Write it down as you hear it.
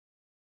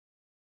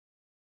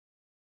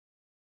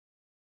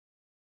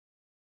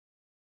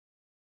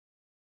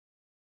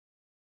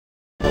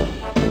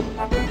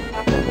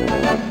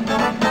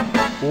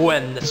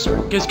When the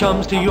circus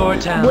comes to your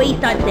town, we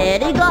start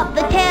setting up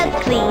the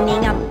tents,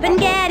 cleaning up and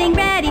getting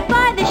ready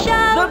for the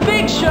show. the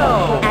big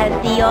show! As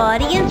the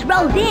audience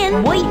rolls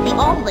in, we see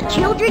all the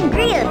children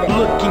grin.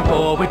 Looking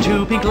forward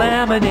to pink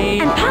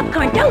lemonade And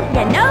popcorn, don't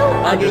you know?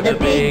 Under the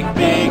big,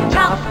 big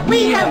top,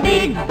 we have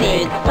big,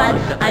 big fun.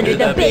 Under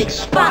the big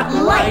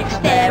spotlights,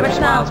 there are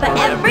smiles for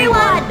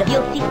everyone.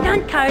 You'll see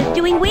stunt cars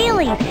doing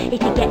wheelies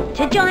if you get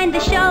to join the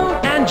show.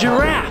 and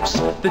giraffes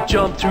that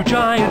jump through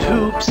giant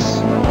hoops.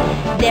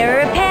 There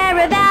are a pair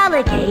of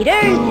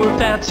alligators Who are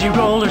fancy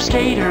roller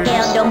skaters.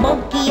 and a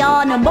monkey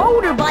on a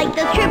motorbike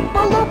that's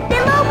triple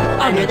loop-de-loop.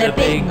 Under the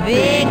big,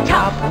 big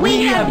top,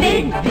 we have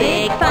big,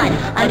 big fun.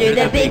 Under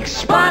the big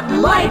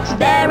spotlights,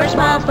 there are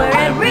smiles for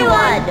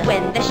everyone.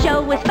 When the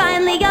show is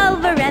finally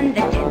over and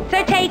the tents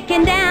are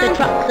taken down, the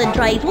trucks and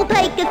trays will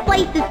take us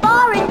places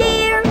far and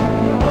near.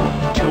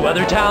 To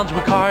other towns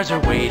where cars are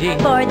waiting,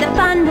 For the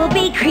fun we'll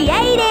be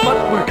creating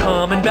but we're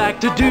coming back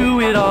to do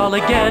it all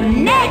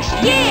again next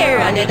year.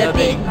 Under the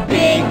big,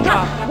 big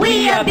top,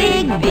 we have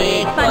big,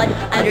 big fun.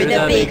 Under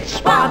the big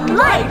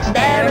spotlights,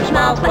 there are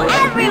smiles for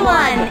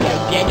everyone.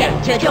 If you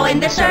get to join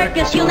the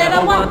circus, you'll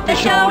never want the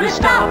show to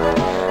stop.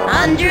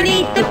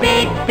 Underneath the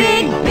big,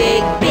 big,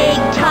 big, big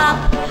top.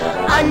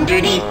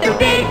 Underneath the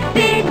big,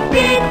 big